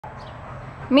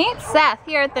Meet Seth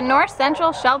here at the North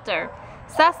Central Shelter.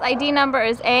 Seth's ID number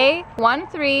is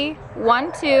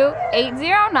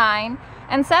A1312809,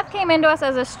 and Seth came into us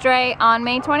as a stray on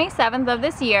May 27th of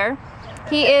this year.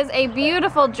 He is a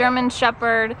beautiful German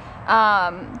Shepherd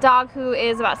dog who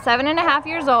is about 7.5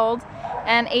 years old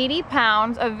and 80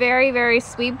 pounds, a very, very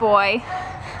sweet boy.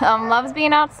 Loves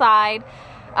being outside.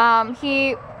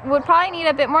 He would probably need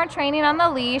a bit more training on the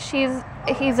leash.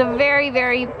 He's a very,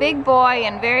 very big boy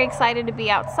and very excited to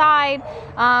be outside,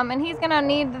 and he's gonna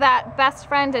need that best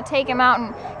friend to take him out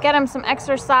and get him some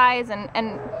exercise and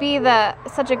be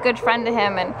such a good friend to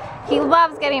him. And he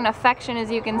loves getting affection, as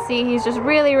you can see. He's just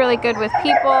really, really good with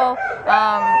people.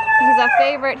 He's a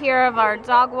favorite here of our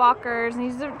dog walkers, and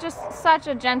he's just such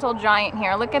a gentle giant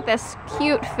here. Look at this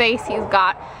cute face he's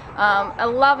got. A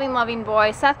loving, loving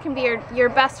boy. Seth can be your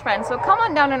best friend, so come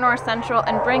on down to North Central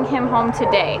and bring him home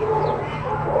today.